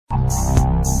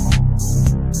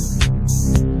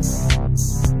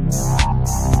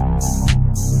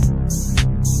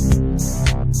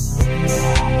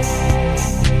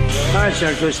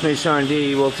Center Twist Mason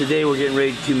R&D. Well, today we're getting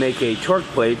ready to make a torque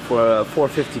plate for a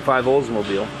 455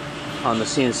 Oldsmobile on the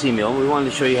CNC mill. We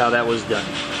wanted to show you how that was done.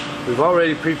 We've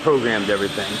already pre-programmed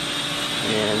everything,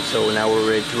 and so now we're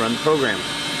ready to run the program.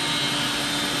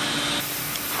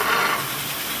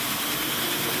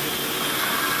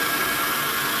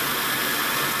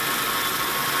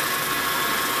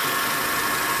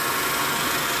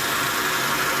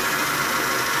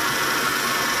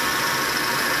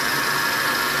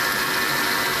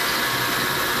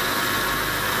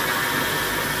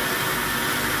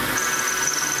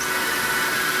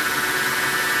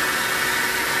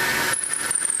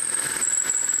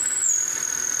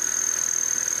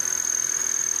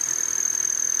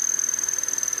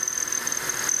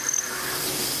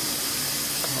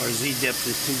 Our Z depth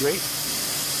is too great.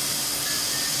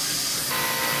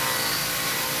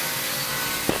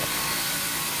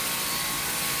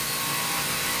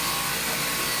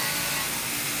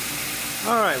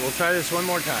 Alright, we'll try this one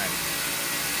more time.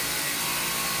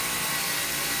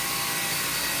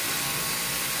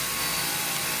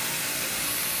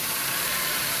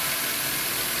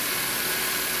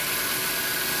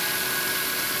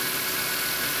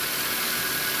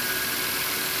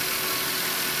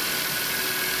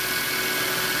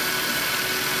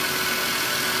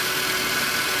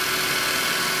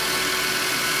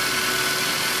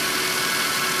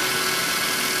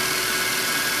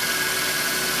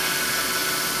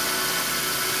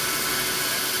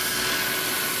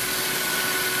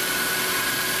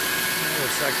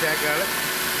 Looks like that got it.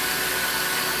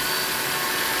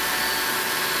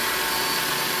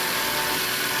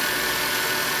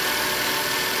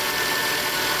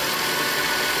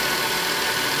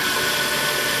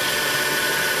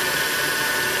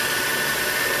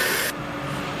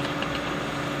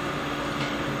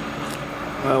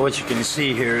 Well, what you can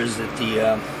see here is that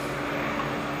the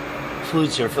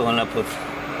fluids are filling up with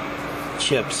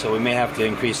chips, so we may have to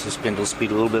increase the spindle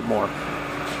speed a little bit more.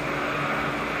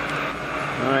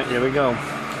 Alright, there we go.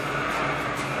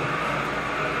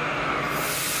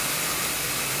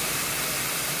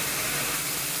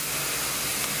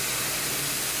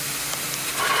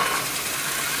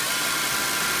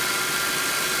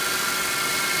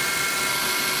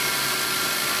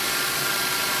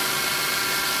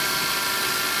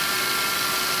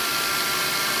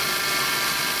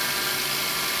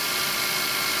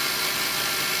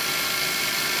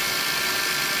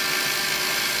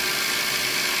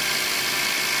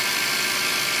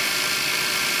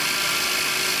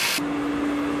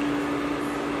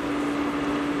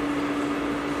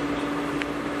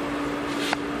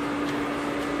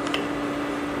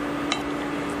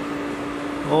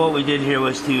 Well, what we did here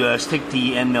was to stick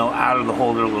the end mill out of the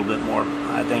holder a little bit more.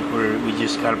 I think we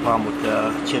just got a problem with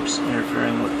the chips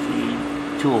interfering with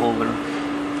the tool holder.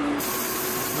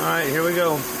 Alright, here we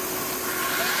go.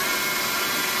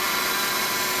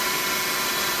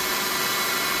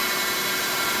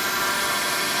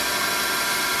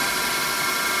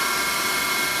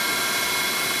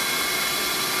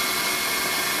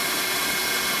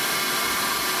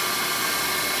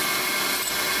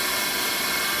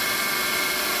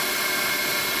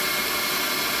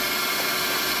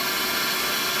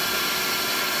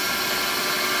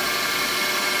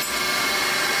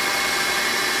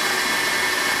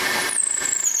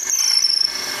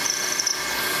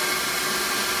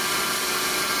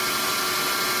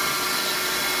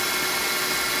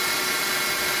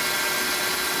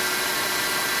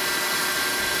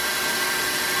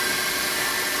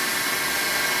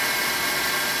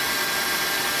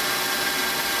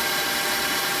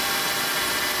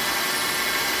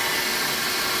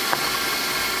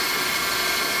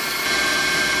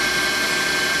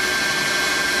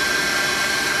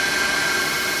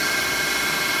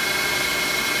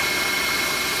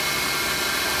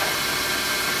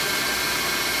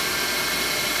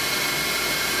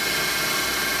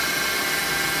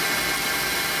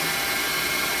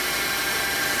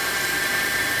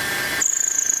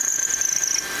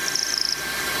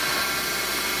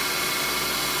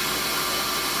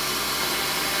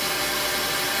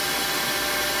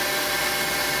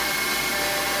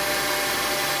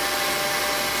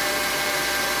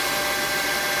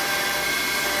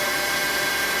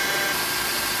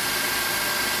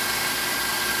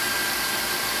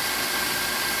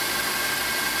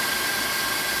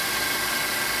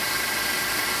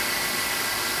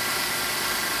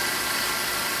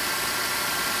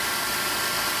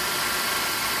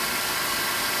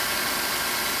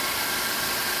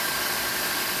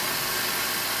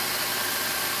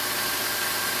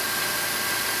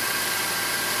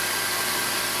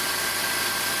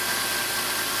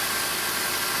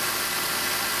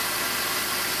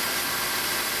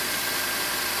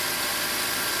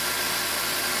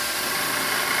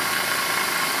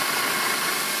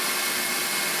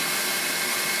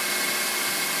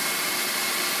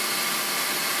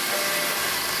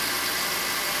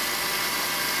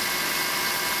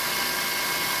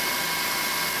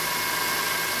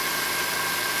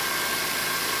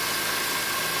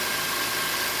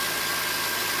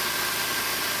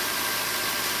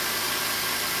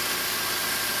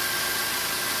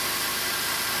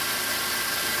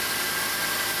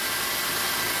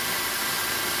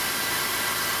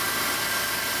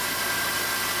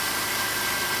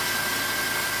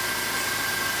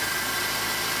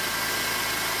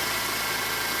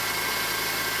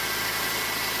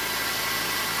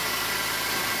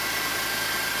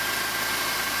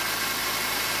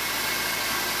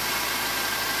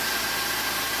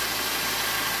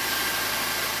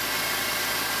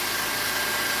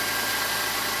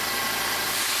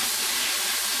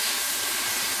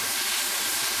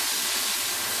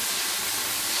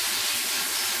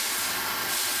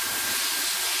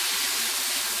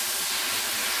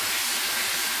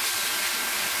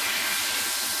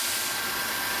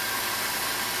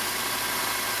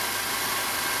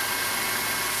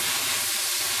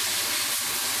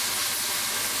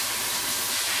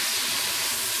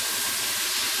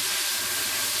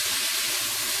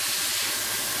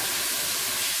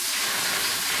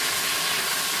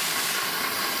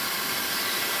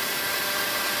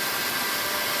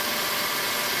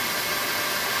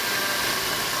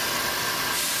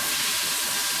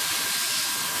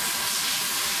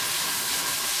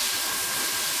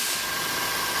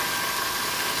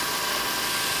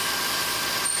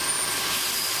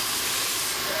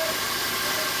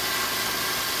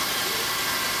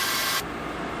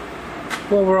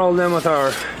 Well, we're all done with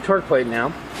our torque plate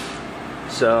now.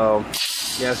 So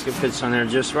gasket fits on there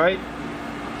just right.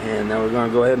 And now we're going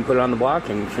to go ahead and put it on the block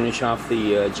and finish off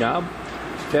the job.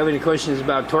 If you have any questions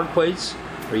about torque plates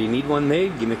or you need one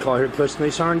made, give me a call here at Custom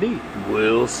Ace R&D.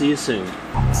 We'll see you soon.